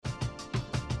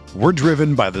We're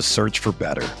driven by the search for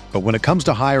better. But when it comes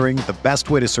to hiring, the best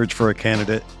way to search for a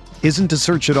candidate isn't to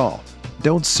search at all.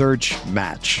 Don't search,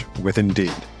 match with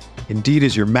Indeed. Indeed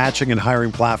is your matching and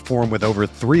hiring platform with over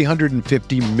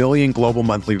 350 million global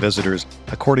monthly visitors,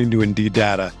 according to Indeed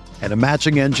data, and a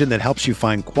matching engine that helps you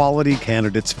find quality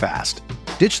candidates fast.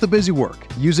 Ditch the busy work.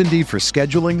 Use Indeed for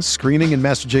scheduling, screening, and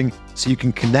messaging so you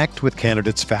can connect with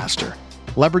candidates faster.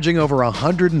 Leveraging over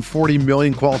 140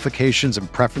 million qualifications and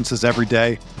preferences every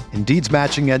day, Indeed's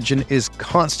matching engine is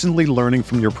constantly learning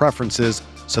from your preferences,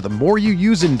 so the more you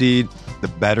use Indeed, the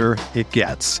better it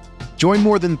gets. Join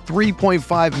more than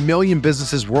 3.5 million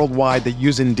businesses worldwide that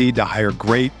use Indeed to hire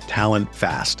great talent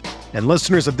fast. And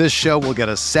listeners of this show will get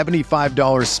a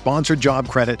 $75 sponsored job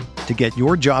credit to get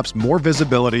your jobs more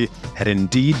visibility at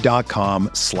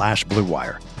Indeed.com/Blue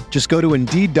Wire. Just go to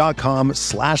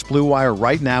Indeed.com/Blue Wire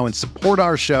right now and support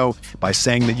our show by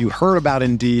saying that you heard about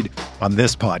Indeed on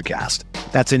this podcast.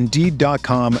 That's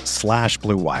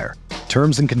Indeed.com/Blue Wire.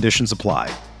 Terms and conditions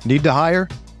apply. Need to hire?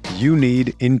 You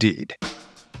need Indeed.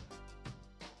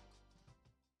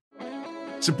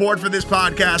 Support for this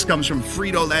podcast comes from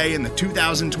Frito-Lay and the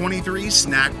 2023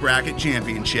 Snack Bracket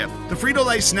Championship. The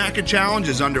Frito-Lay Snack Challenge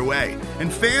is underway,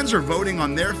 and fans are voting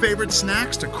on their favorite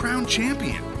snacks to crown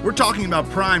champion. We're talking about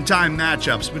prime-time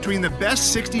matchups between the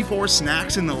best 64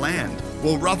 snacks in the land.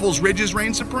 Will Ruffles Ridges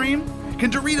reign supreme?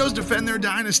 Can Doritos defend their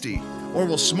dynasty? Or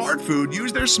will Smart Food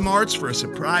use their smarts for a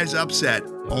surprise upset?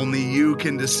 Only you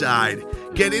can decide.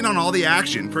 Get in on all the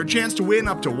action for a chance to win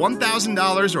up to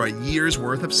 $1,000 or a year's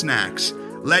worth of snacks.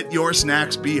 Let your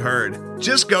snacks be heard.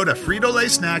 Just go to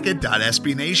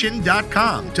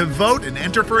fritolaysnacket.sbnation.com to vote and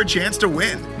enter for a chance to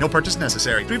win. No purchase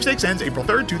necessary. Sweepstakes ends April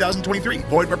 3rd, 2023.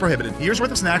 Void where prohibited. Year's worth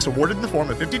of snacks awarded in the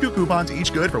form of 52 coupons,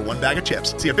 each good for one bag of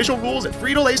chips. See official rules at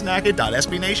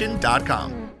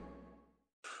fritolaysnacket.sbnation.com.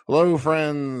 Hello,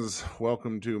 friends.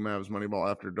 Welcome to Mavs Moneyball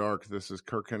After Dark. This is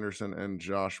Kirk Henderson and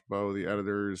Josh Bowe, the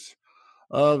editors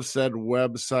of said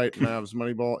website, Mavs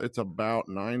Moneyball. It's about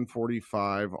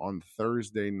 9:45 on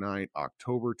Thursday night,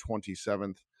 October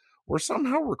 27th. We're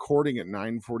somehow recording at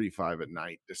 9:45 at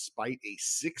night, despite a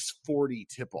 6:40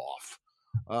 tip-off.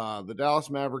 The Dallas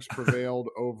Mavericks prevailed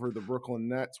over the Brooklyn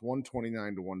Nets,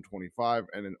 129-125,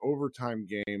 and an overtime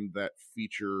game that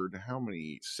featured how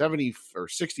many? 70 or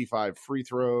 65 free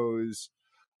throws,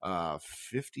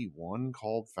 51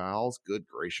 called fouls. Good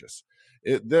gracious.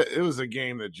 It was a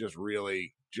game that just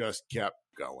really just kept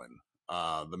going.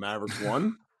 The Mavericks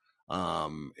won.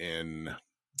 I'm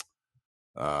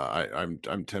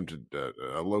tempted.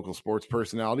 A local sports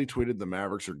personality tweeted, "The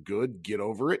Mavericks are good. Get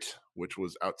over it," which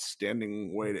was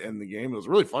outstanding way to end the game. It was a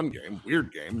really fun game,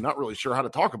 weird game. Not really sure how to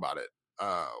talk about it.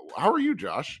 How are you,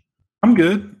 Josh? I'm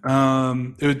good.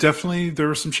 It was definitely, there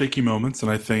were some shaky moments,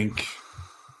 and I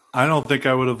don't think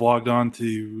I would have logged on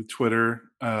to Twitter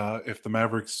if the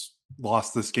Mavericks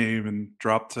lost this game and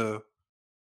dropped to,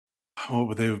 what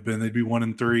would they have been? They'd be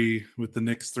 1-3 with the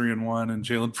Knicks 3-1 and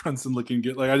Jalen Brunson looking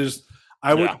good. Like I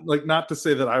would like, not to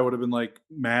say that I would have been like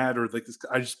mad or like this.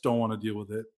 I just don't want to deal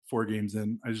with it 4 games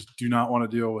in. I just do not want to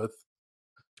deal with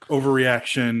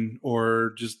overreaction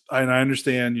or just. And I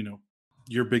understand,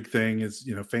 your big thing is,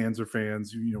 fans are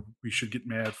fans. We should get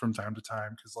mad from time to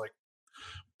time because like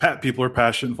people are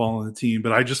passionate and following the team.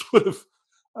 But I just would have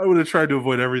tried to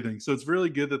avoid everything. So it's really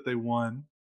good that they won.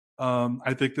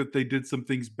 I think that they did some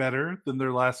things better than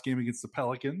their last game against the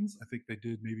Pelicans. I think they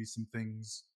did maybe some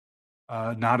things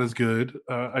not as good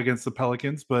against the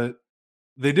Pelicans, but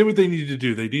they did what they needed to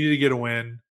do. They needed to get a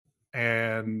win,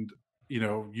 and you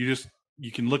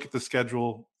can look at the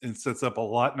schedule and it sets up a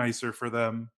lot nicer for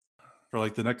them for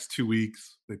like the next 2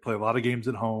 weeks. They play a lot of games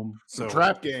at home, so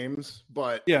trap games,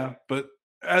 but yeah, but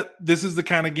this is the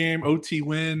kind of game, OT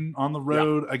win on the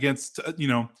road against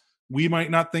we might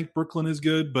not think Brooklyn is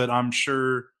good, but I'm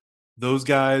sure those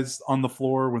guys on the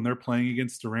floor when they're playing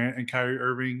against Durant and Kyrie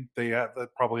Irving, they have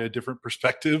probably a different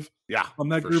perspective on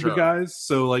that group of guys.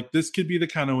 So like this could be the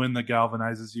kind of win that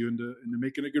galvanizes you into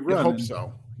making a good run.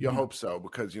 You hope so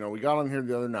because we got on here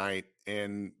the other night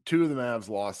and 2 of the Mavs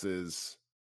losses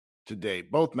to date,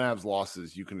 both Mavs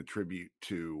losses you can attribute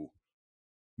to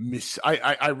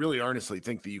I really earnestly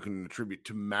think that you can attribute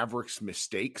to Mavericks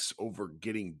mistakes over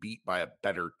getting beat by a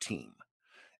better team.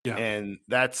 Yeah. And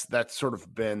that's sort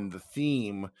of been the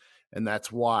theme. And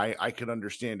that's why I could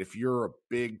understand if you're a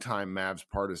big time Mavs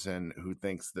partisan who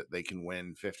thinks that they can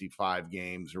win 55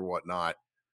 games or whatnot,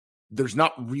 there's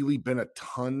not really been a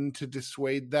ton to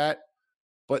dissuade that.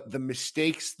 But the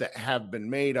mistakes that have been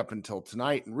made up until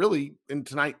tonight, and really in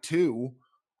tonight too,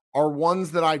 are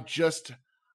ones that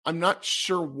I'm not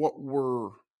sure what we're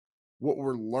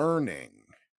learning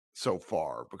so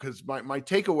far, because my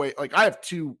takeaway, like I have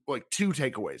two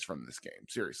takeaways from this game,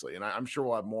 seriously, and I'm sure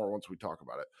we'll have more once we talk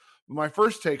about it. But my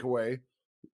first takeaway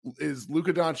is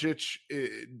Luka Doncic.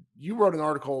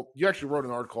 You actually wrote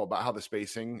an article about how the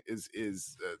spacing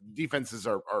is defenses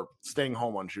are staying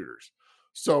home on shooters.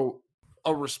 So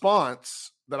a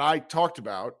response that I talked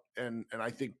about, and I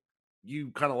think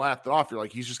you kind of laughed it off. You're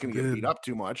like, he's just going to get beat up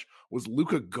too much. Was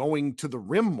Luka going to the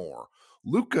rim more?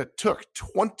 Luka took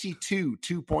 22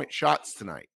 2-point shots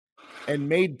tonight and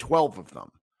made 12 of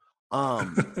them.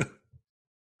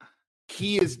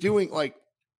 He is doing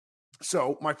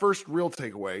so my first real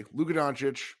takeaway, Luka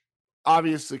Doncic,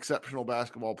 obvious exceptional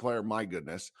basketball player. My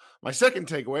goodness. My second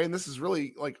takeaway, and this is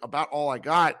really about all I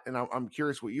got, and I'm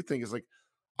curious what you think, is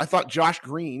I thought Josh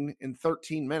Green in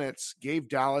 13 minutes gave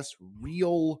Dallas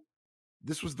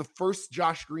this was the first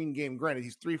Josh Green game. Granted,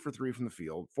 he's 3 for 3 from the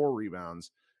field, 4 rebounds.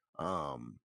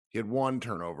 He had 1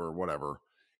 turnover, whatever.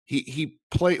 He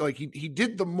played he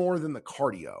did the more than the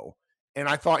cardio. And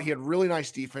I thought he had really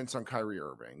nice defense on Kyrie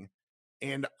Irving.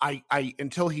 And I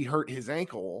until he hurt his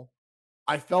ankle,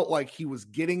 I felt like he was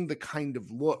getting the kind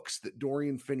of looks that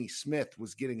Dorian Finney-Smith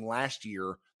was getting last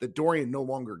year that Dorian no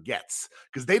longer gets,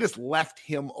 because they just left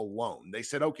him alone. They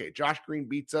said, okay, Josh Green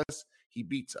beats us. He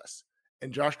beats us.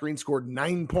 And Josh Green scored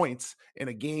 9 points in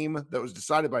a game that was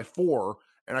decided by 4.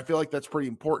 And I feel like that's pretty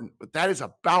important. But that is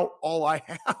about all I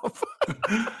have.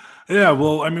 Yeah,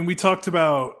 well, I mean, we talked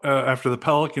about after the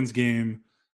Pelicans game,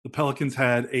 the Pelicans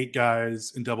had 8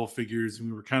 guys in double figures, and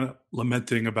we were kind of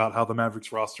lamenting about how the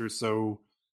Mavericks roster is so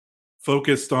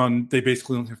focused on, they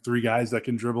basically only have 3 guys that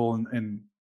can dribble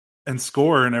and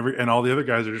score, and all the other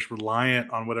guys are just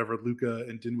reliant on whatever Luka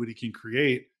and Dinwiddie can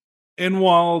create. And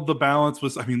while the balance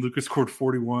was, I mean, Luka scored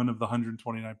 41 of the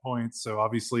 129 points, so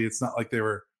obviously it's not like they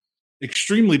were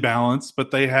extremely balanced,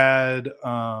 but they had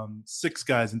 6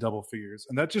 guys in double figures,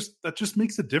 and that just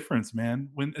makes a difference, man.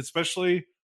 When, especially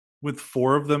with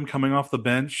 4 of them coming off the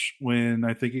bench, when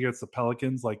I think against the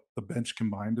Pelicans, the bench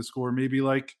combined to score maybe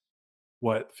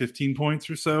 15 points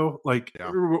or so,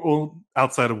 well,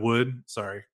 outside of Wood.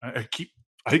 Sorry, I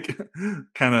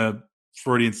kind of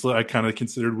Freudian slip. I kind of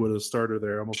considered Wood a starter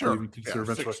there. Almost even consider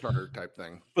bench starter type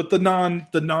thing. But the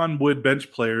non-Wood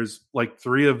bench players,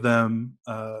 3 of them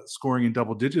scoring in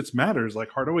double digits matters.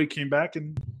 Hardaway came back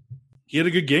and he had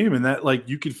a good game, and that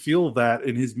you could feel that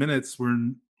in his minutes.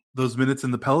 When those minutes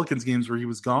in the Pelicans games where he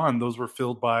was gone, those were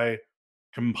filled by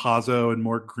Campazzo and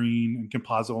Mort Green, and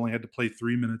Campazzo only had to play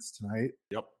 3 minutes tonight.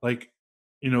 Yep.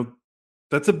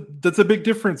 That's a big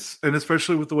difference, and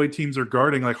especially with the way teams are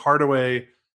guarding. Hardaway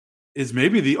is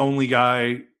maybe the only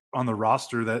guy on the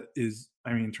roster that is,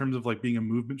 I mean, in terms of being a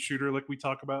movement shooter, we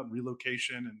talk about, and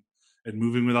relocation and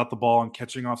moving without the ball and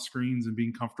catching off screens and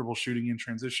being comfortable shooting in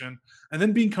transition, and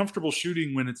then being comfortable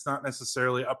shooting when it's not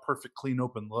necessarily a perfect, clean,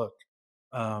 open look.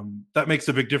 That makes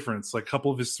a big difference. A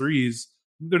couple of his threes,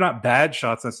 they're not bad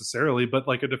shots necessarily, but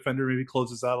a defender maybe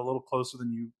closes out a little closer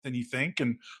than you think,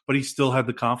 but he still had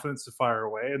the confidence to fire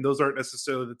away. And those aren't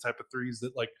necessarily the type of threes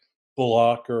that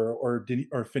Bullock or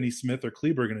Finney-Smith or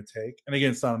Kleber are going to take. And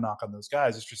again, it's not a knock on those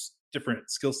guys. It's just different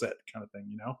skill set kind of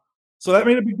thing, So that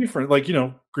made a big difference.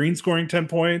 Green scoring 10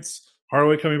 points,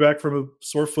 Hardaway coming back from a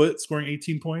sore foot, scoring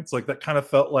 18 points. That kind of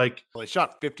felt like... Well, they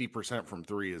shot 50% from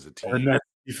 3 as a team. And that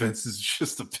defense is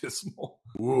just abysmal.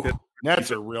 Ooh, Nets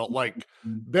are real.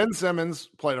 Ben Simmons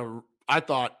played I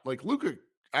thought, Luka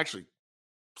actually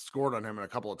scored on him a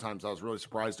couple of times I was really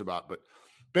surprised about, but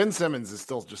Ben Simmons is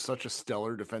still just such a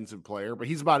stellar defensive player, but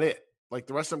he's about it.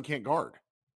 The rest of them can't guard.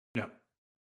 Yeah.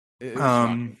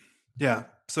 Yeah.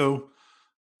 So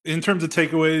in terms of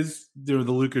takeaways, the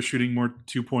Luka shooting more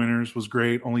 2-pointers was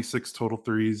great. Only 6 total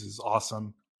threes is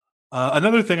awesome.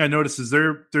 Another thing I noticed is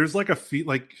there's a feat,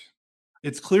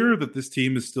 it's clear that this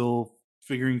team is still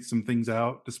figuring some things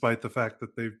out, despite the fact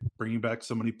that they're bringing back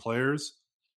so many players.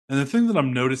 And the thing that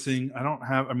I'm noticing,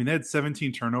 they had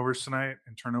 17 turnovers tonight,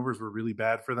 and turnovers were really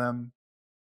bad for them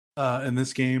in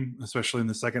this game, especially in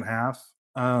the second half.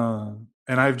 And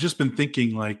I've just been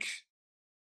thinking, I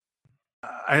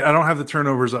don't have the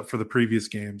turnovers up for the previous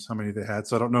games, how many they had,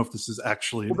 so I don't know if this is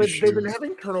actually an issue. They've been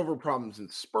having turnover problems in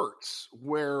spurts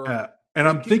where... and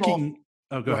I'm thinking...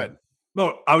 Oh, go ahead.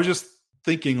 No, I was just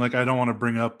thinking, I don't want to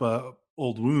bring up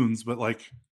old wounds, but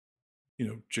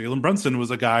Jalen Brunson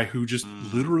was a guy who just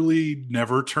literally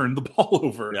never turned the ball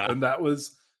over. Yeah. And that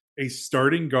was a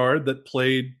starting guard that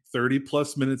played 30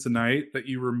 plus minutes a night that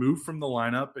you remove from the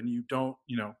lineup, and you don't,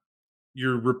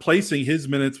 you're replacing his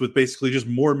minutes with basically just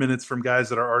more minutes from guys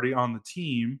that are already on the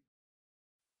team.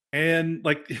 And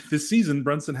this season,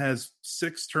 Brunson has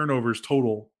 6 turnovers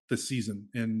total this season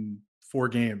in 4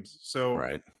 games. So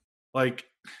right.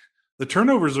 the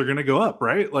turnovers are going to go up,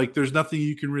 right? Like there's nothing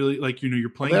you can really like. You're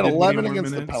playing. They had 11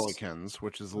 against the Pelicans,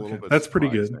 which is a little bit. That's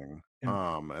surprising. pretty good.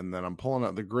 Yeah. And then I'm pulling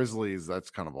out the Grizzlies. That's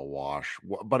kind of a wash.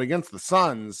 But against the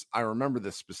Suns, I remember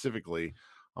this specifically.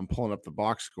 I'm pulling up the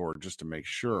box score just to make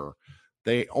sure.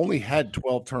 They only had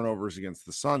 12 turnovers against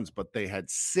the Suns, but they had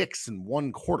 6 in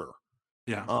one quarter.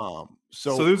 Yeah.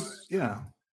 So there's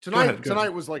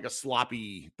Tonight was like a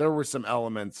sloppy. There were some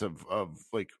elements of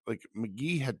like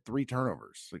McGee had 3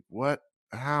 turnovers. Like what?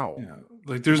 How? Yeah.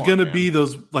 Like there's going to be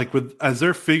those like as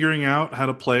they're figuring out how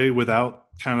to play without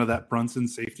kind of that Brunson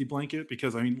safety blanket,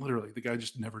 because I mean literally the guy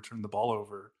just never turned the ball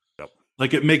over. Yep.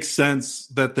 Like it makes sense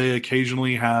that they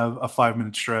occasionally have a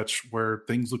 5-minute stretch where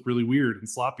things look really weird and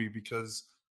sloppy, because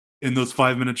in those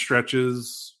 5-minute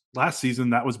stretches last season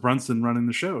that was Brunson running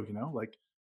the show. Like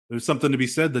there's something to be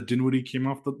said that Dinwiddie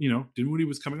Dinwiddie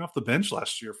was coming off the bench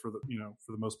last year for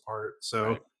the most part. So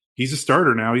right. He's a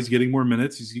starter now. He's getting more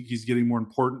minutes. He's getting more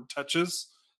important touches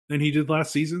than he did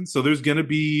last season. So they're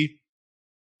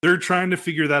trying to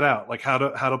figure that out, like how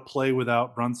to play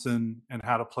without Brunson and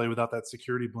how to play without that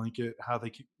security blanket. How they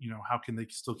keep, how can they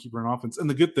still keep running offense? And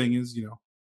the good thing is,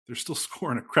 they're still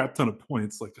scoring a crap ton of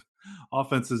points. Like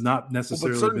offense has not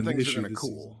necessarily been the issue this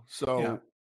season. So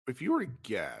if you were to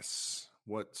guess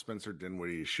what Spencer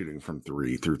Dinwiddie is shooting from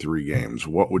 3 through 3 games,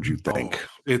 what would you think?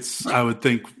 I would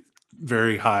think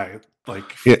very high.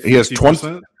 Like he has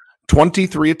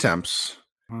 23 attempts.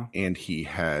 And he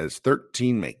has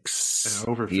 13 makes.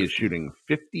 Yeah, he is shooting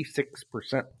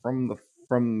 56%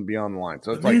 from beyond the line.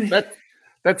 So it's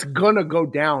that's gonna go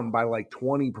down by like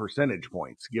 20 percentage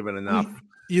points, given enough.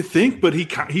 You think, but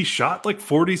he shot like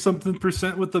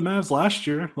 40-something% with the Mavs last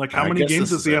year. Like how many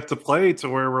games does he have to play to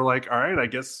where we're like, all right, I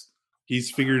guess he's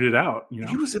figured it out.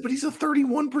 But he's a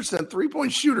 31%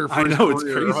 3-point shooter. I know it's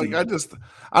crazy. Like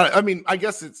I mean, I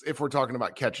guess it's if we're talking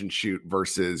about catch and shoot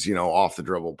versus off the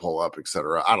dribble, pull up,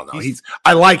 etc. I don't know.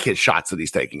 I like his shots that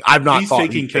he's taking. I've not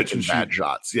thought he's taking bad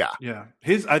shots. Yeah.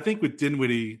 I think with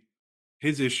Dinwiddie,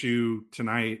 his issue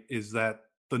tonight is that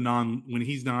when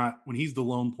he's the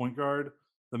lone point guard.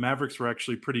 The Mavericks were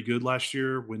actually pretty good last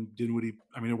year when Dinwiddie.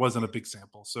 I mean, it wasn't a big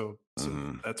sample, so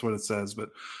that's what it says. But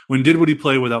when Dinwiddie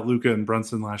played without Luka and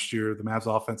Brunson last year, the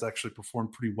Mavs offense actually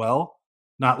performed pretty well.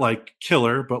 Not like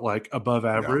killer, but like above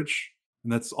average,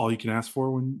 and that's all you can ask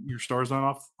for when your star's not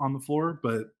off on the floor.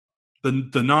 But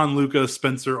the non-Luka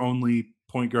Spencer only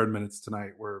point guard minutes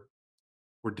tonight were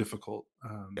difficult.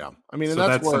 I mean, so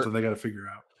that's something they got to figure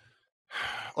out.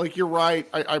 Like you're right.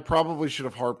 I probably should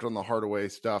have harped on the Hardaway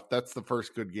stuff. That's the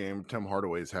first good game Tim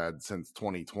Hardaway's had since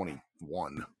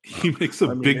 2021. He makes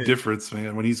a big difference,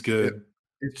 man, when he's good.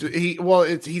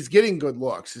 He's getting good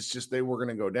looks. It's just they were going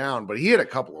to go down, but he had a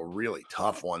couple of really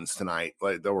tough ones tonight,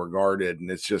 like that were guarded.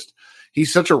 And it's just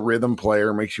he's such a rhythm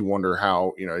player. Makes you wonder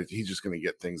how he's just going to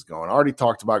get things going. I already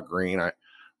talked about Green. I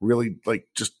really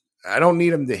I don't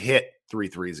need him to hit 3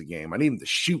 threes a game. I need him to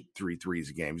shoot 3 threes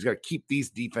a game. He's got to keep these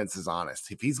defenses honest.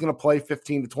 If he's going to play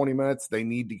 15 to 20 minutes, they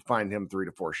need to find him 3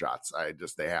 to 4 shots.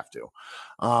 They have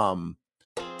to.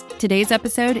 Today's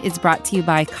episode is brought to you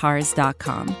by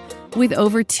Cars.com. With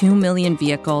over 2 million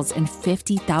vehicles and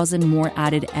 50,000 more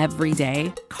added every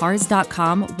day,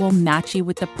 Cars.com will match you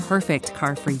with the perfect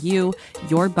car for you,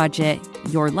 your budget,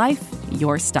 your life,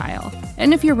 your style.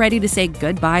 And if you're ready to say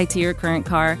goodbye to your current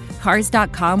car,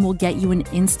 Cars.com will get you an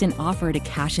instant offer to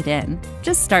cash it in.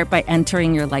 Just start by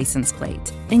entering your license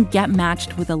plate and get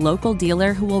matched with a local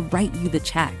dealer who will write you the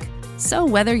check. So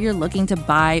whether you're looking to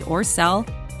buy or sell,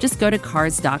 just go to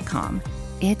Cars.com.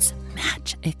 It's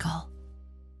magical.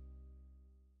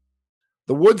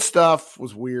 The Wood stuff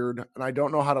was weird, and I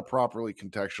don't know how to properly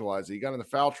contextualize it. He got into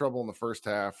foul trouble in the first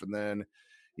half, and then,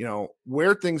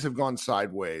 where things have gone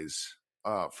sideways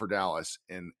for Dallas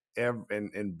in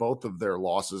both of their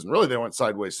losses, and really they went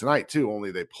sideways tonight too,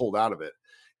 only they pulled out of it,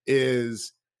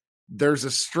 is there's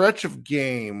a stretch of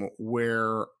game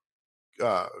where,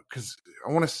 because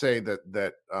I want to say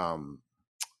that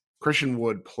Christian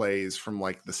Wood plays from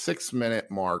like the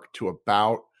 6-minute mark to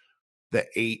about the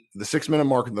 6-minute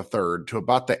mark in the third to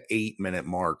about the 8-minute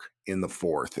mark in the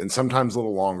fourth, and sometimes a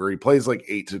little longer. He plays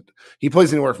he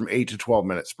plays anywhere from 8 to 12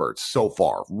 minute spurts so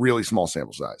far, really small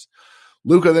sample size.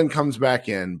 Luka then comes back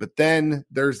in, but then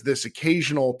there's this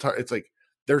occasional, it's like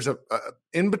there's a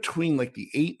in between like the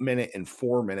 8-minute and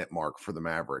 4-minute mark for the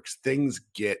Mavericks, things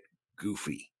get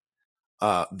goofy.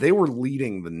 They were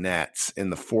leading the Nets in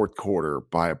the fourth quarter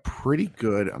by a pretty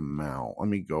good amount. Let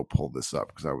me go pull this up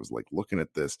because I was like looking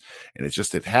at this and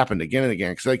it happened again and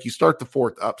again. Because like you start the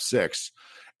fourth up 6,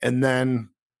 and then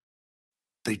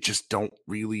they just don't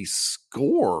really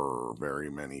score very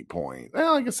many points.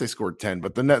 Well, I guess they scored 10,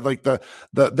 but the net, like the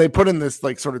they put in this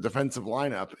like sort of defensive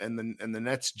lineup, and the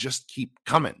Nets just keep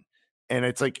coming. And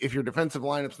it's like, if your defensive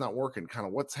lineup's not working, kind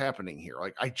of what's happening here?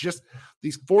 Like,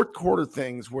 these fourth quarter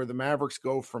things where the Mavericks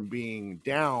go from being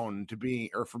down to being,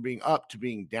 or from being up to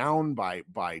being down by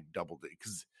double digits,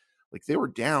 because like they were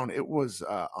down, it was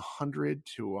 100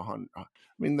 to 100. I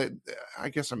mean, I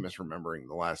guess I'm misremembering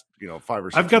the last 5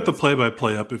 or 6. I've got the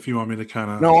play-by-play up if you want me to kind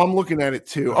of. No, I'm looking at it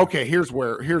too. Okay, here's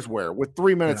where with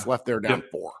 3 minutes left, they're down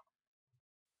 4,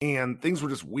 and things were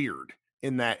just weird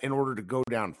in order to go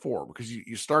down 4, because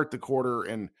you start the quarter,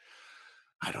 and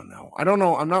I don't know.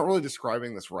 I'm not really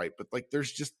describing this right, but like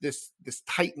there's just this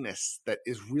tightness that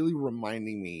is really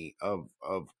reminding me of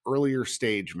earlier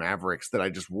stage Mavericks that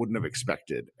I just wouldn't have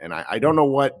expected. And I don't know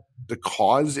what the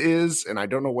cause is, and I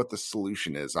don't know what the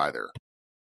solution is either.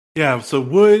 Yeah, so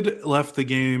Wood left the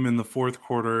game in the fourth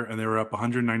quarter, and they were up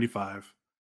 195.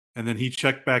 And then he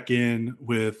checked back in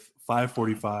with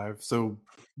 5:45. So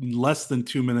less than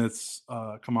 2 minutes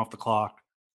come off the clock,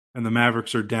 and the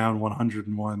Mavericks are down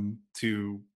 101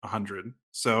 to 100.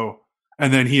 So,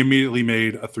 and then he immediately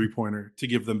made a 3-pointer to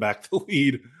give them back the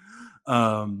lead.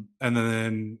 And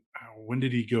then when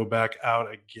did he go back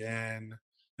out again?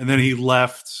 And then he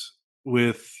left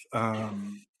with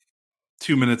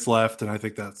 2 minutes left, and I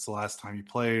think that's the last time he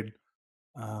played.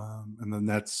 And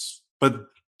then but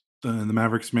the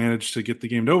Mavericks managed to get the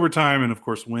game to overtime and, of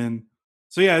course, win.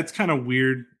 So, yeah, it's kind of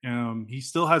weird. He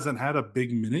still hasn't had a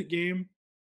big minute game.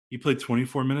 He played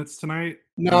 24 minutes tonight.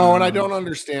 No, and I don't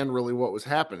understand really what was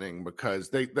happening, because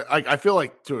I feel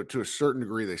like to a certain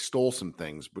degree they stole some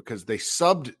things, because they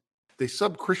subbed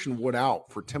Christian Wood out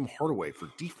for Tim Hardaway for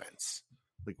defense.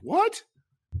 Like, what?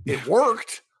 It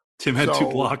worked. Tim had 2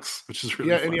 blocks, which is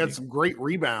really funny. And he had some great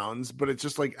rebounds, but it's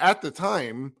just like, at the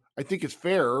time, I think it's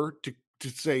fair to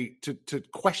say to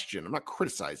question. I'm not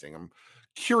criticizing. I'm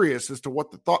curious as to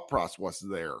what the thought process was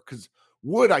there, because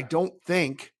Wood, I don't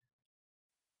think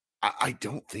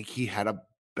he had a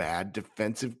bad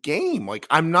defensive game. Like,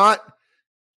 I'm not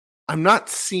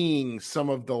seeing some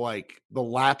of the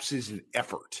lapses in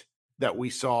effort that we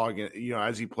saw again,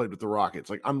 as he played with the Rockets.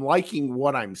 Like, I'm liking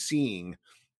what I'm seeing,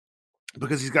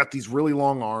 because he's got these really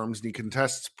long arms and he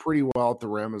contests pretty well at the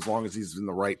rim as long as he's in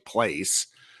the right place.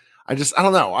 I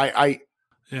don't know. I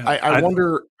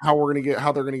wonder how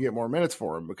they're going to get more minutes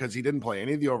for him, because he didn't play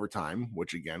any of the overtime,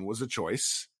 which again was a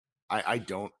choice. I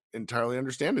don't entirely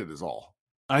understand it is all.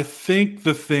 I think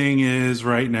the thing is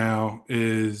right now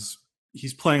is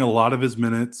he's playing a lot of his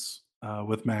minutes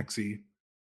with Maxey.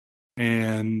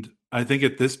 And I think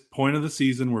at this point of the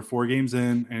season, we're 4 games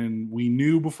in, and we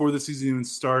knew before the season even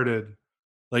started,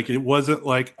 like, it wasn't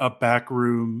like a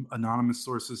backroom anonymous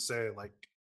sources say, like,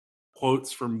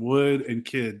 quotes from Wood and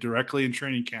Kidd directly in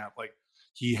training camp. Like,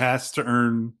 he has to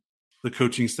earn the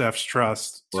coaching staff's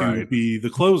trust to be the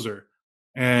closer.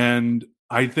 And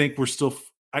I think we're still,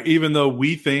 even though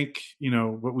we think,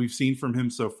 what we've seen from him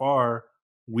so far,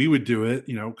 we would do it,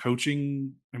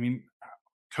 coaching. I mean,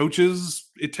 coaches,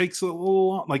 it takes a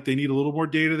little, like, they need a little more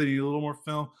data. They need a little more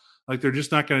film. Like, they're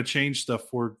just not going to change stuff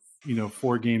for,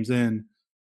 4 games in,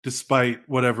 despite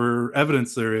whatever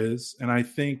evidence there is. And I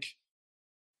think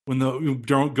when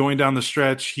going down the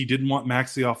stretch, he didn't want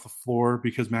Maxey off the floor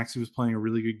because Maxey was playing a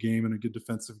really good game and a good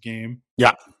defensive game.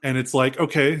 Yeah. And it's like,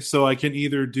 okay, so I can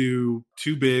either do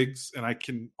 2 bigs and I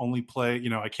can only play,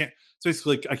 I can't, so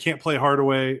basically I can't play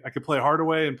Hardaway. I could play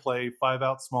Hardaway and play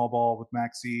 5-out small ball with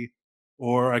Maxey,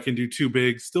 or I can do 2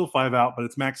 bigs, still 5-out, but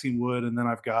it's Maxey and Wood. And then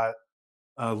I've got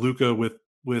Luka with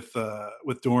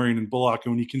Dorian and Bullock.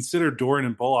 And when you consider Dorian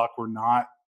and Bullock were not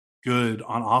good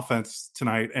on offense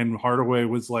tonight, and Hardaway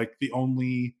was felt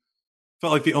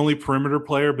like the only perimeter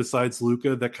player besides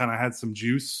Luka that kind of had some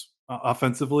juice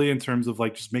offensively in terms of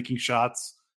like just making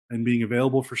shots and being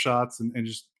available for shots, and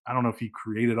just, I don't know if he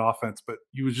created offense, but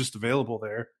he was just available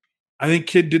there. I think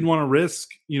Kidd didn't want to risk,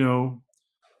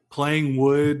 playing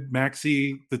Wood,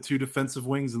 Maxey, the 2 defensive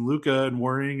wings, and Luka, and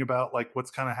worrying about like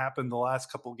what's kind of happened the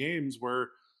last couple games where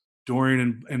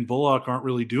Dorian and Bullock aren't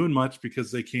really doing much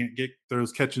because they can't get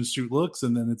those catch and shoot looks.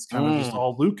 And then it's kind of just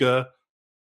all Luka,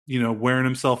 wearing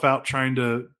himself out, trying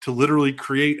to literally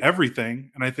create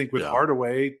everything. And I think with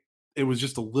Hardaway, it was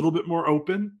just a little bit more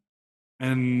open,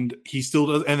 and he still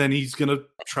does. And then he's going to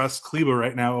trust Kleba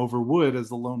right now over Wood as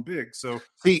the lone big. So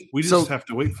we just have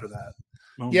to wait for that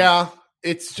moment. Yeah.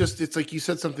 It's like you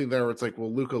said something there where it's like,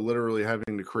 well, Luka literally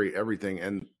having to create everything.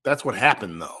 And that's what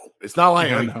happened, though. It's not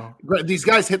like these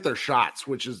guys hit their shots,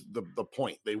 which is the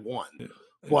point. They won. Yeah.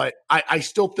 But I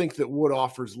still think that Wood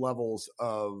offers levels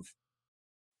of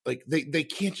like they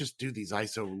can't just do these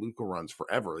ISO Luka runs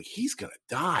forever. Like he's gonna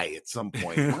die at some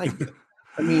point.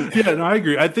 I mean, yeah, no, I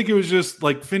agree. I think it was just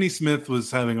like Finney Smith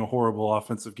was having a horrible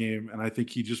offensive game, and I think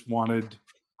he just wanted.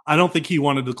 I don't think he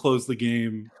wanted to close the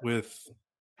game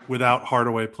without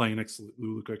Hardaway playing next to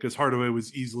Luka, because Hardaway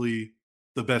was easily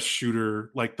the best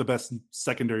shooter, like the best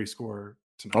secondary scorer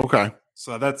tonight. Okay,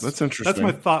 so that's interesting. That's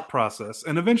my thought process,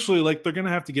 and eventually, like they're going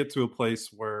to have to get to a place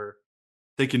where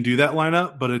they can do that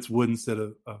lineup, but it's Wood instead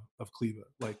of Kleba.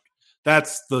 Like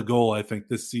that's the goal. I think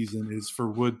this season is for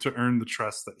Wood to earn the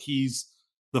trust that he's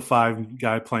the 5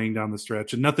 guy playing down the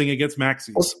stretch, and nothing against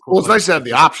Maxey. Well, it's nice to have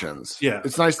the options. Yeah,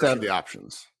 it's nice to have the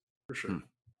options for sure.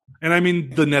 And I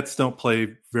mean, the Nets don't play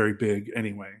very big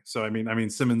anyway. So I mean,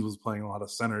 Simmons was playing a lot of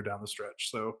center down the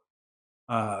stretch, so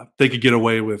they could get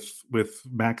away with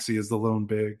Maxey as the lone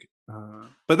big.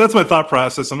 But that's my thought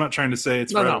process. I'm not trying to say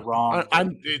it's right or wrong.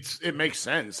 It makes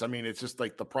sense. I mean, it's just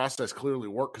like the process clearly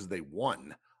worked because they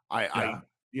won. I'm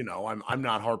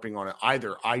not harping on it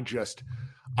either.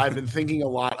 I've been thinking a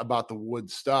lot about the Wood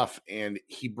stuff, and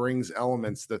he brings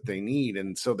elements that they need.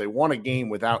 And so they won a game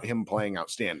without him playing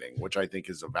outstanding, which I think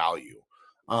is a value.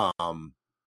 I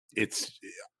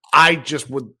just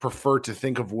would prefer to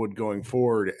think of Wood going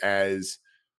forward as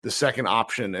the second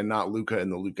option and not Luka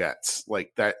and the Lukettes.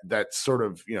 Like that's sort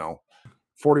of,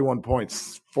 41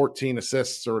 points, 14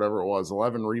 assists or whatever it was,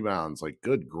 11 rebounds, like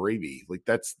good gravy. Like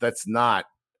that's not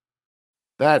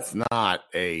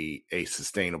a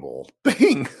sustainable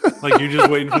thing. Like you're just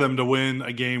waiting for them to win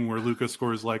a game where Luka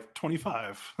scores like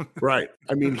 25. Right.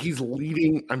 I mean,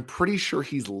 I'm pretty sure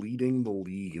he's leading the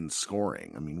league in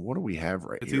scoring. I mean, what do we have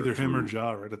right it's here? It's either him or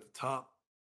Ja right at the top.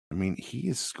 I mean, he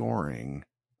is scoring.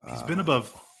 He's been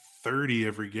above 30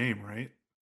 every game, right?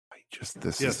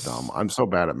 This is dumb. I'm so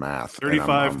bad at math.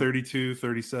 35, 32,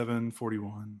 37,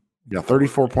 41. Yeah,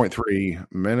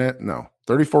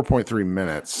 34.3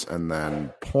 minutes, and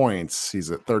then points,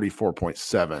 he's at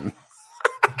 34.7.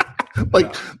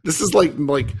 This is like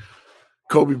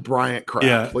Kobe Bryant crap.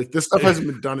 Yeah. Like this stuff hasn't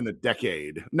been done in a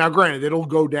decade. Now, granted, it'll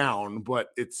go down, but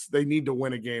they need to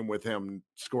win a game with him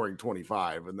scoring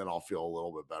 25, and then I'll feel a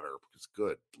little bit better because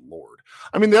good Lord.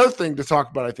 I mean, the other thing to talk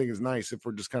about I think is nice if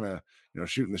we're just kind of,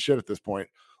 shooting the shit at this point.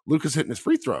 Luka's hitting his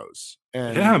free throws.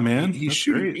 And yeah, man. He's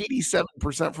shooting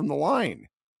 87% from the line.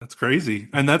 That's crazy.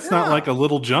 And that's not like a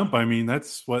little jump. I mean,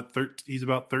 that's he's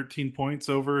about 13 points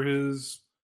over his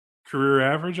career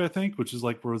average, I think, which is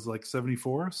was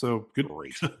 74. So good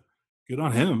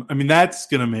on him. I mean, that's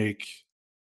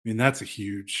a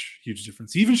huge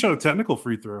difference. He even shot a technical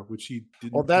free throw, which he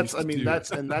didn't. Well, that's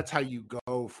how you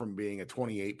go from being a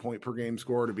 28 point per game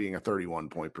scorer to being a 31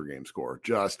 point per game scorer,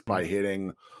 just by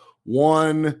hitting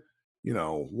one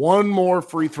more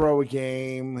free throw a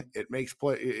game. It makes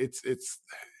play. It's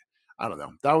I don't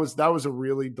know. That was a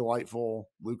really delightful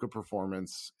Luka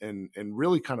performance, and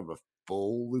really kind of a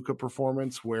full Luka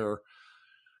performance where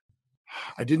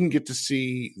I didn't get to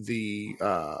see the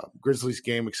Grizzlies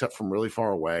game except from really far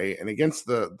away. And against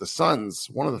the Suns,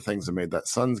 one of the things that made that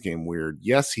Suns game weird,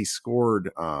 yes, he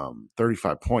scored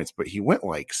 35 points, but he went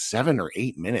 7 or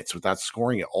 8 minutes without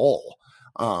scoring at all.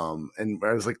 And it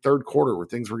was third quarter where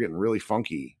things were getting really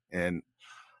funky, and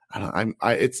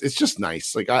it's just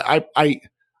nice.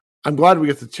 I'm glad we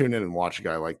get to tune in and watch a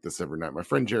guy like this every night. My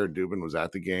friend Jared Dubin was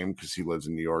at the game because he lives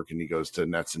in New York and he goes to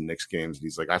Nets and Knicks games. And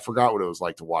he's like, I forgot what it was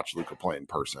like to watch Luka play in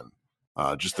person.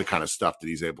 Just the kind of stuff that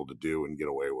he's able to do and get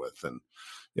away with. And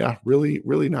yeah, really,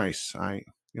 really nice.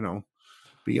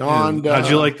 Beyond. How'd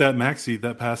you like that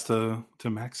pass to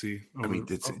Maxey?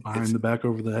 It's behind the back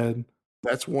over the head.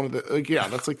 That's one of the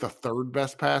that's the third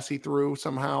best pass he threw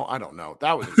somehow. I don't know.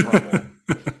 That was incredible.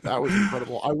 That was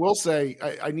incredible. I will say,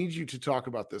 I need you to talk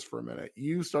about this for a minute.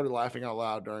 You started laughing out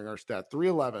loud during our stat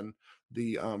 3:11.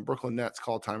 The Brooklyn Nets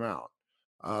call timeout.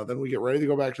 Then we get ready to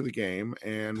go back to the game,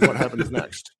 and what happens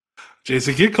next?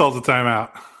 Jason Kidd calls a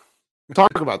timeout.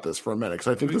 Talk about this for a minute, because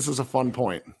I think this is a fun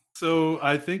point. So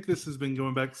I think this has been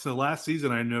going back. So last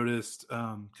season, I noticed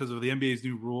because of the NBA's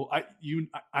new rule.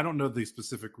 I don't know the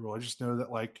specific rule. I just know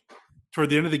that toward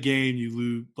the end of the game, you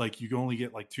lose. You only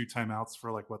get 2 timeouts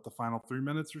for the final 3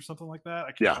 minutes or something like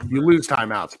that. You lose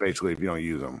timeouts basically if you don't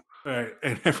use them. All right,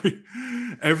 and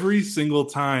every single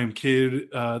time, Kidd,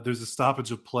 there's a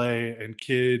stoppage of play, and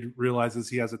Kidd realizes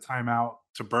he has a timeout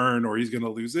to burn or he's going to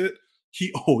lose it.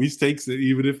 He always takes it,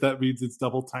 even if that means it's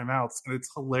double timeouts. And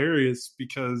it's hilarious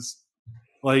because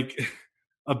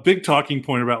a big talking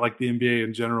point about the NBA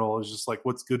in general is just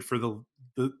what's good for the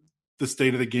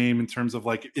state of the game in terms of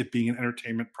it being an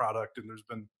entertainment product. And there's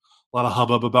been a lot of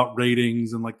hubbub about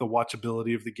ratings and the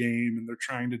watchability of the game. And they're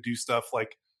trying to do stuff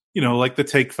the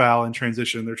take foul and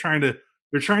transition. They're trying to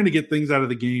they're trying to get things out of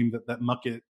the game that muck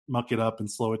it up and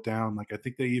slow it down. Like I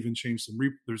think they even changed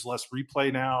there's less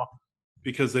replay now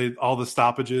because all the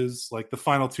stoppages, like the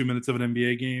final 2 minutes of an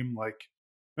NBA game. Like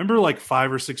remember like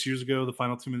 5 or 6 years ago, the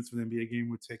final 2 minutes of an NBA game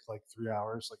would take like 3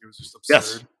 hours. Like it was just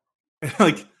absurd. Yes.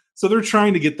 Like, so they're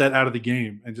trying to get that out of the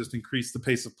game and just increase the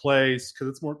pace of plays because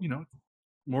it's more,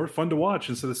 more fun to watch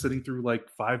instead of sitting through like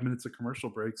 5 minutes of commercial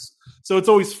breaks. So it's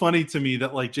always funny to me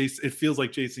that like it feels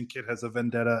like Jason Kidd has a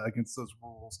vendetta against those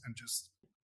rules, and just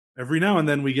every now and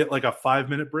then we get like a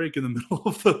 5-minute break in the middle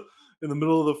of the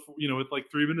with like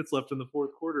 3 minutes left in the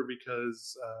fourth quarter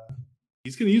because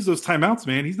he's going to use those timeouts,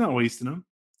 man. He's not wasting them.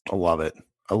 I love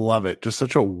it. Just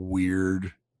such a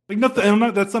weird. Like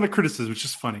that's not a criticism. It's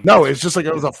just funny. No, it's just like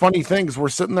it was a funny thing because we're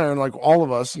sitting there and like all of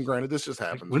us, and granted, this just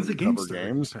happens. Like, when's the game start?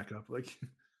 Games back up? Like,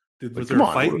 was there a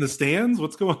fight in the stands?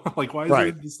 What's going on? Like, why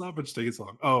is the stoppage taking so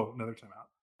long? Oh, another timeout.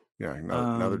 Yeah,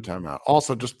 another timeout.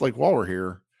 Also, just like while we're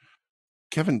here,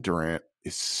 Kevin Durant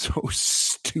is so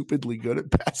stupidly good at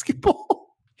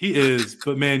basketball. He is,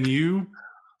 but man, you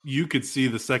could see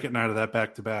the second night of that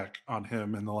back-to-back on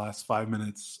him in the last 5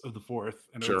 minutes of the fourth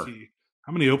and OT.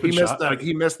 How many open shots?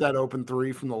 He missed that open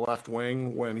three from the left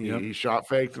wing when he shot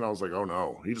faked, and I was like, oh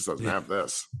no, he just doesn't have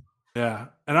this. Yeah,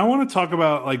 and I want to talk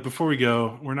about, like, before we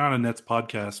go, we're not a Nets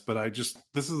podcast, but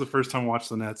this is the first time I watched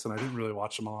the Nets, and I didn't really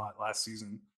watch them a lot last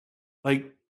season.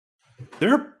 Like,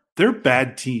 they're a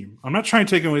bad team. I'm not trying to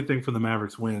take anything from the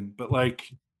Mavericks win, but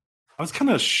like, I was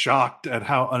kind of shocked at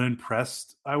how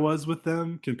unimpressed I was with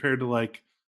them compared to like,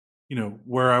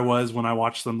 where I was when I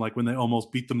watched them, like when they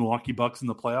almost beat the Milwaukee Bucks in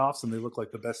the playoffs and they look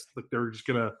like the best, like they were just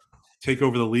going to take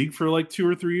over the league for like 2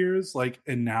 or 3 years. Like,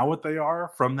 and now what they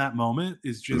are from that moment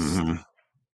is just,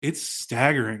 it's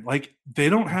staggering. Like they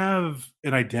don't have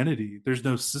an identity. There's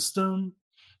no system.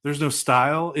 There's no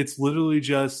style. It's literally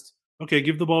just, okay,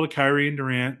 give the ball to Kyrie and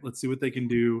Durant. Let's see what they can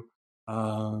do.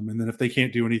 And then if they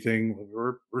can't do anything,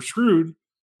 we're screwed.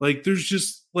 Like there's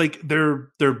just like their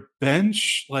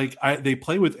bench, like they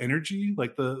play with energy,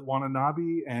 like the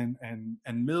Watanabe and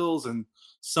Mills and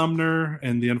Sumner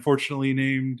and the unfortunately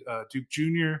named Duke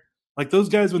Jr. Like those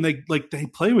guys, when they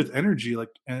play with energy, like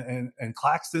and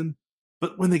Claxton,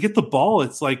 but when they get the ball,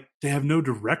 it's like they have no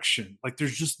direction. Like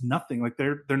there's just nothing. Like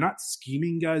they're not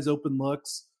scheming guys open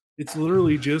looks. It's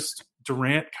literally just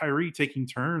Durant, Kyrie taking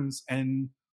turns and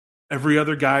every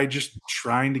other guy just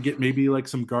trying to get maybe like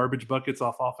some garbage buckets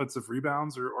off offensive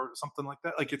rebounds or something like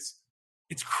that. Like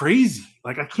it's crazy.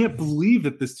 Like I can't believe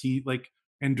that this team, like,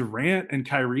 and Durant and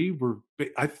Kyrie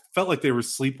I felt like they were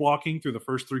sleepwalking through the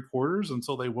first 3 quarters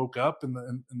until they woke up in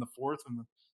the fourth and the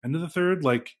end of the third.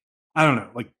 Like, I don't know.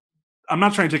 Like, I'm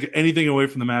not trying to take anything away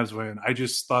from the Mavs win. I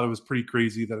just thought it was pretty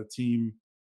crazy that a team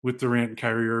with Durant and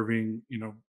Kyrie Irving,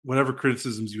 whatever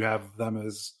criticisms you have of them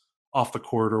as off the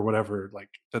court or whatever, like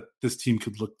that this team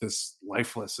could look this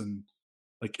lifeless and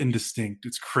like indistinct.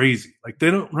 It's crazy. Like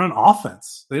they don't run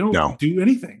offense. They don't do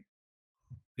anything.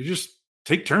 They just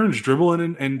take turns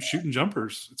dribbling and shooting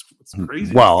jumpers. It's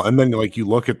crazy. Well, and then like you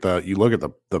look at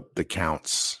the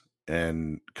counts,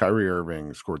 and Kyrie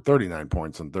Irving scored 39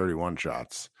 points on 31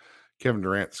 shots. Kevin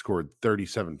Durant scored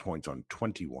 37 points on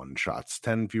 21 shots,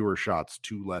 10 fewer shots,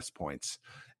 2 less points.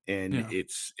 And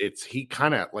it's he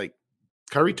kind of like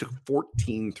Kyrie took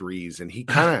 14 threes, and he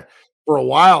kind of for a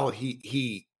while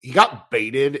he got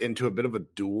baited into a bit of a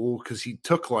duel because he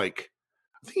took I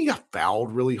think he got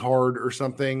fouled really hard or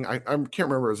something. I can't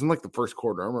remember. It was in like the first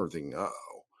quarter. I remember thinking,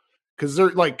 because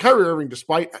they're like Kyrie Irving,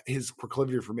 despite his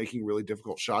proclivity for making really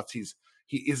difficult shots,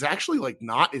 he is actually like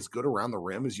not as good around the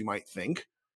rim as you might think.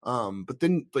 But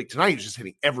then like tonight he's just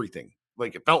hitting everything.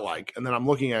 Like it felt like, and then I'm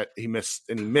looking at he missed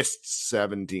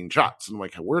 17 shots. And I'm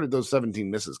like, where did those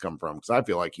 17 misses come from? Because I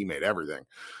feel like he made everything.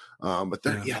 But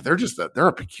they're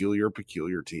a peculiar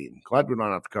team. Glad we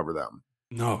don't have to cover them.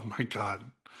 No, my God.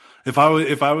 If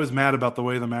I was mad about the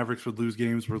way the Mavericks would lose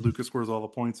games where Luka scores all the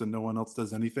points and no one else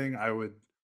does anything, I would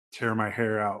tear my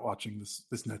hair out watching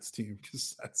this Nets team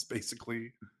because that's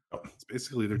basically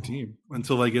their team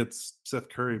until they get Seth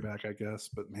Curry back, I guess.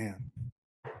 But man.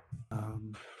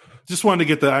 Just wanted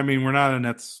to get we're not a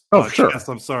Nets podcast, sure.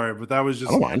 I'm sorry, but that was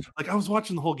just like I was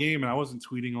watching the whole game and I wasn't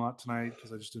tweeting a lot tonight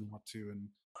because I just didn't want to, and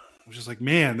I was just like,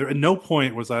 man, there at no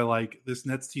point was I like, this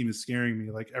Nets team is scaring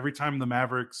me. Like every time the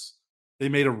Mavericks they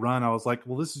made a run, I was like,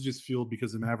 well, this is just fueled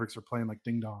because the Mavericks are playing like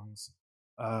ding dongs,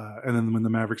 and then when the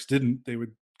Mavericks didn't, they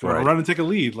would go on a run and take a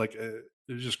lead. Like it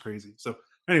was just crazy. So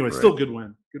anyway, still good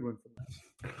win for them.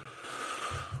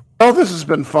 Oh, this has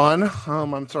been fun.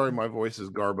 I'm sorry my voice is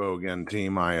garbo again,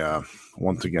 team. I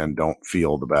once again don't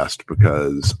feel the best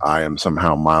because I am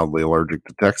somehow mildly allergic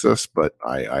to Texas, but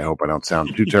I hope I don't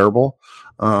sound too terrible.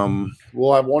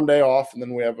 We'll have one day off, and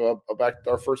then we have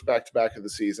our first back-to-back of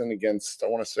the season against, I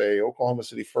want to say, Oklahoma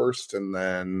City first, and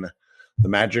then the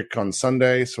Magic on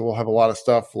Sunday. So we'll have a lot of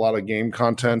stuff, a lot of game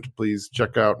content. Please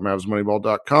check out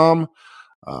MavsMoneyball.com.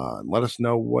 Let us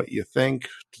know what you think.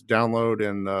 To download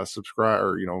and subscribe,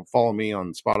 or follow me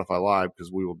on Spotify Live,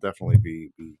 because we will definitely be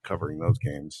covering those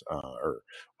games or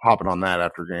hopping on that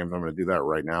after games. I'm going to do that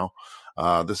right now.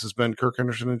 This has been Kirk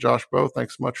Henderson and Josh Bowe.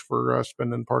 Thanks so much for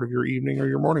spending part of your evening or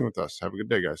your morning with us. Have a good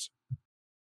day, guys.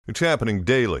 It's happening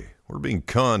daily. We're being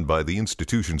conned by the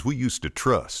institutions we used to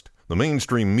trust. The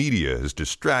mainstream media is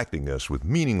distracting us with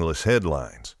meaningless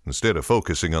headlines instead of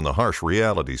focusing on the harsh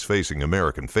realities facing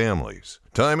American families.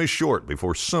 Time is short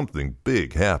before something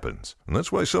big happens, and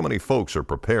that's why so many folks are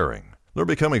preparing. They're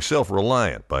becoming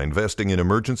self-reliant by investing in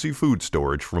emergency food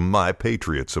storage from My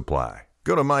Patriot Supply.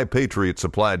 Go to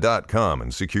MyPatriotSupply.com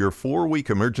and secure 4-week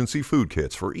emergency food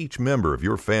kits for each member of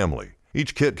your family.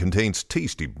 Each kit contains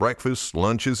tasty breakfasts,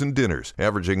 lunches, and dinners,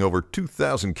 averaging over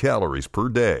 2,000 calories per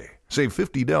day. Save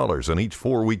 $50 on each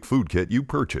 4-week food kit you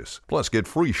purchase. Plus, get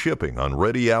free shipping on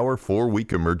Ready Hour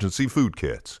 4-week emergency food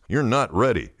kits. You're not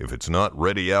ready if it's not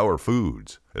Ready Hour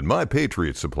Foods. At My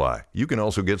Patriot Supply, you can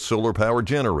also get solar power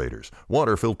generators,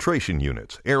 water filtration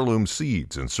units, heirloom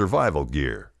seeds, and survival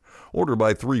gear. Order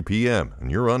by 3 p.m.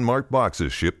 and your unmarked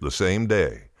boxes ship the same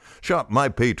day. Shop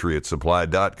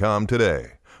MyPatriotSupply.com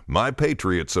today.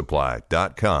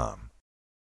 MyPatriotSupply.com.